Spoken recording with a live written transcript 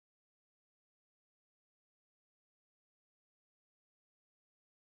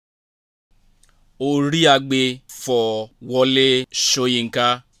ORI AGBE for Wole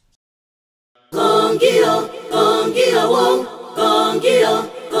Soyinka. Kongi owo,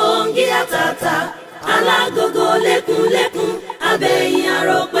 kongi atata, alagogo lekun, abẹ́yìn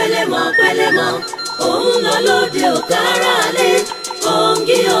arọ pẹ̀lẹ́mọ́, òun lọ lóde òkárálé,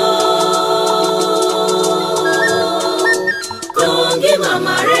 kongi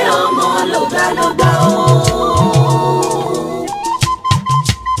màmá rẹ̀ ọmọ lọ́gbàlọ́gbà o.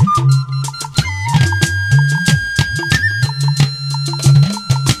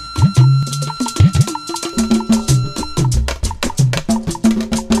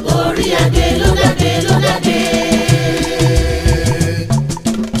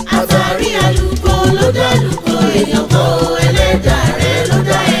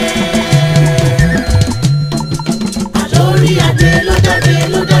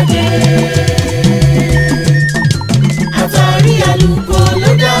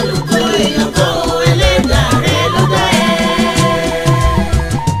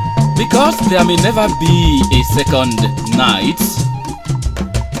 Because there may never be a second night,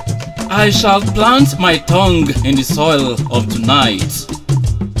 I shall plant my tongue in the soil of tonight.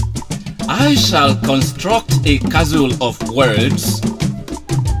 I shall construct a castle of words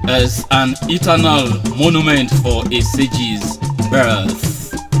as an eternal monument for a sage's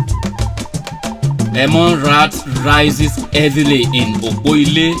birth. Lemon rat rises heavily in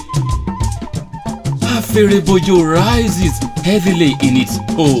Oboile. Aferebojo rises heavily in its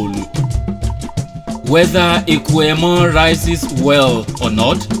hole. Whether Ekwemon rises well or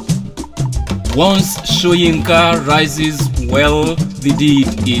not, once Soyinka rises well, the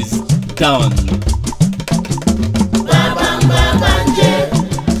deed is done.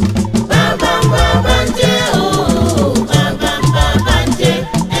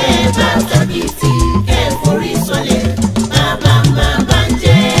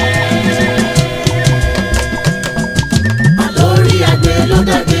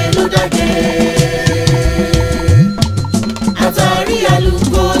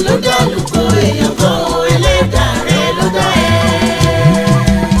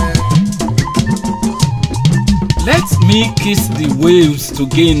 Let me kiss the waves to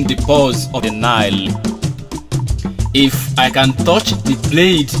gain the pause of the Nile. If I can touch the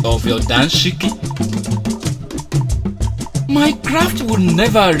blade of your danshiki, my craft will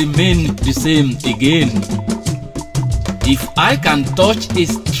never remain the same again. If I can touch a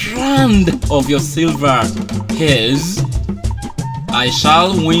strand of your silver hairs, I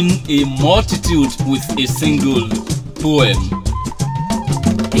shall win a multitude with a single poem.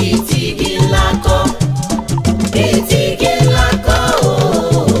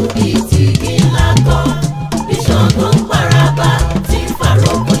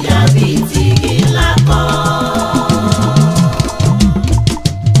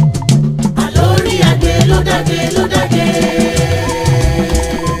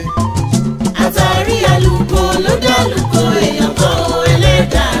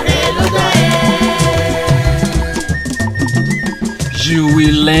 You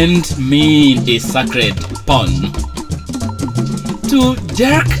will lend me a sacred pun to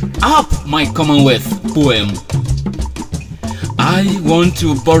jerk up my Commonwealth poem. I want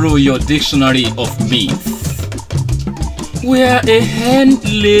to borrow your dictionary of myth, where a hen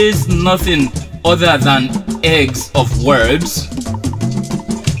lays nothing other than eggs of words,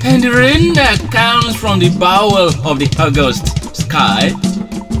 and the rain that comes from the bowel of the august sky,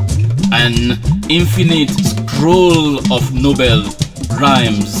 an infinite scroll of Nobel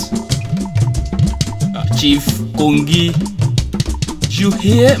rhymes. Chief Kongi, you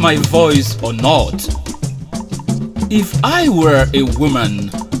hear my voice or not? If I were a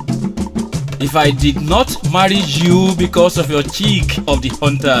woman, if I did not marry you because of your cheek of the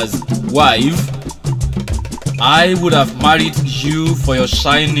hunter's wife, I would have married you for your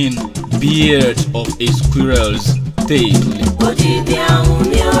shining beard of a squirrel's tail.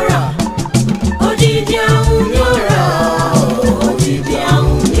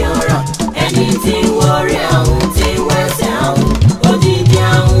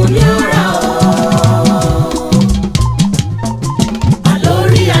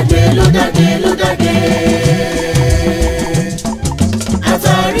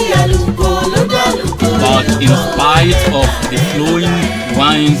 But in spite of the flowing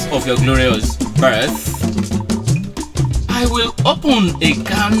wines of your glorious birth, I will open a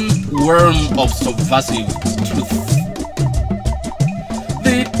can worm of subversive truth.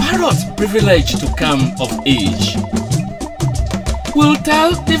 The parrot's privilege to come of age will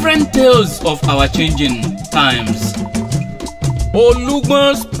tell different tales of our changing times.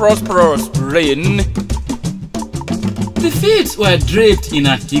 Olugban's prosperous reign, the feet were draped in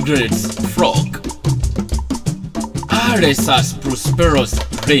an egret's frock. Aresa's prosperous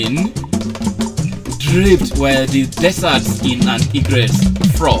reign, draped were the deserts in an egress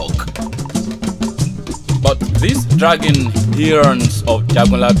frog. But these dragon hearns of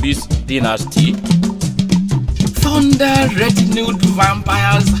Jagunlabi's dynasty, thunder-retinued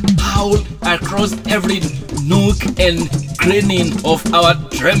vampires howl across every nook and craning of our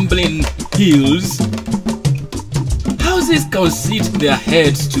trembling hills. Houses concede their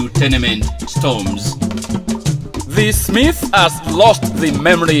heads to tenement storms. The smith has lost the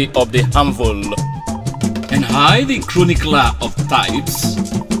memory of the harmful, and I, the chronicler of types,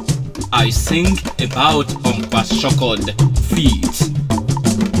 I sing about unquestioned feet.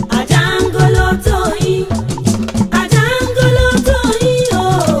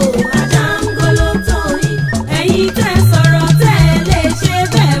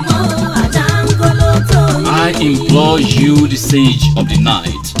 I implore you, the sage of the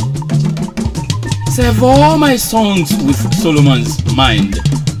night, serve all my songs with Solomon's mind.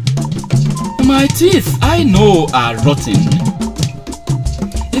 My teeth, I know, are rotten.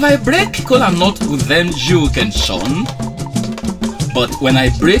 If I break kola nut with them, you can shun. But when I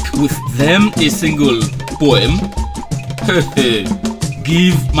break with them a single poem,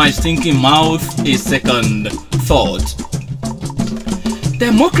 give my stinking mouth a second thought.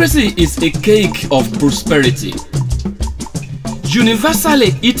 Democracy is a cake of prosperity,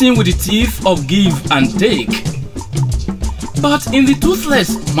 universally eaten with the teeth of give and take. But in the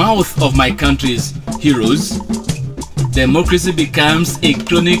toothless mouth of my country's heroes, democracy becomes a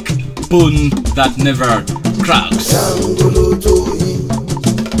chronic bone that never cracks.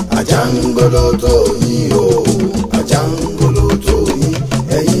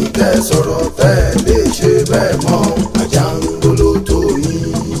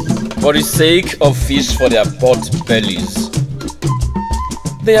 For the sake of fish for their pot bellies,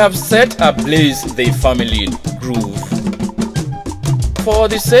 they have set ablaze the family groove. For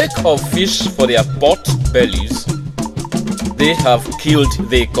the sake of fish for their pot bellies, they have killed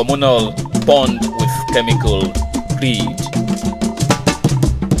the communal bond with chemical greed.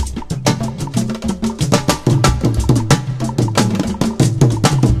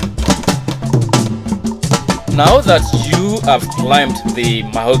 Now that you have climbed the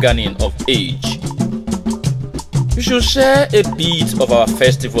mahogany of age, you should share a bit of our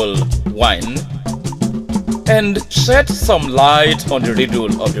festival wine and shed some light on the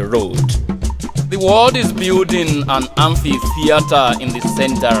riddle of the road. The world is building an amphitheater in the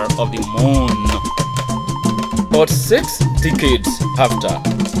center of the moon. But 6 decades after,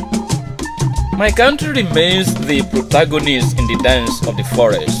 my country remains the protagonist in the dance of the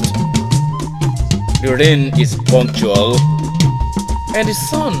forest. The rain is punctual and the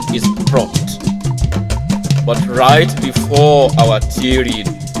sun is prompt. But right before our teary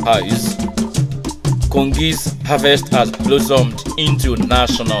eyes, Kongi's harvest has blossomed into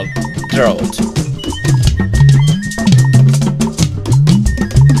national drought.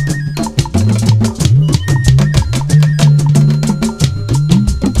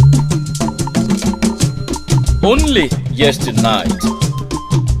 Only yesterday night,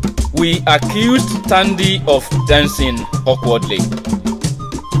 we accused Tandy of dancing awkwardly.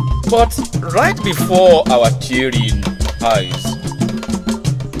 But right before our tearing eyes,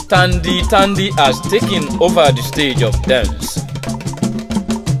 Tandy has taken over the stage of dance.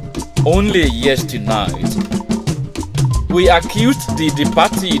 Only yesterday night, we accused the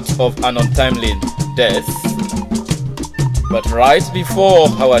departed of an untimely death. But right before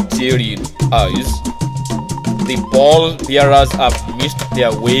our tearing eyes, the ball bearers have missed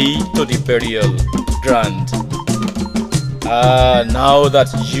their way to the burial ground. Now that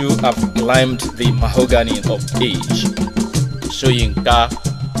you have climbed the mahogany of age, Soyinka,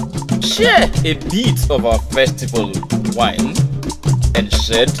 share a bit of our festival wine and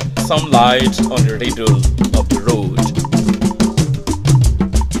shed some light on the riddle of the road.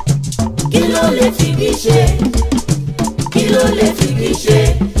 Kilo le fi bi ṣe, kilo le fi bi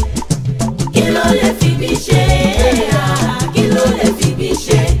ṣe, kilo le fi bi ṣe, kilo le fi bi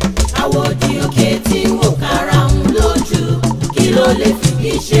ṣe, àwòdì òkè tí wò kára ń lójú, kilo le fi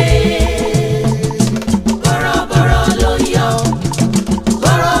bi ṣe.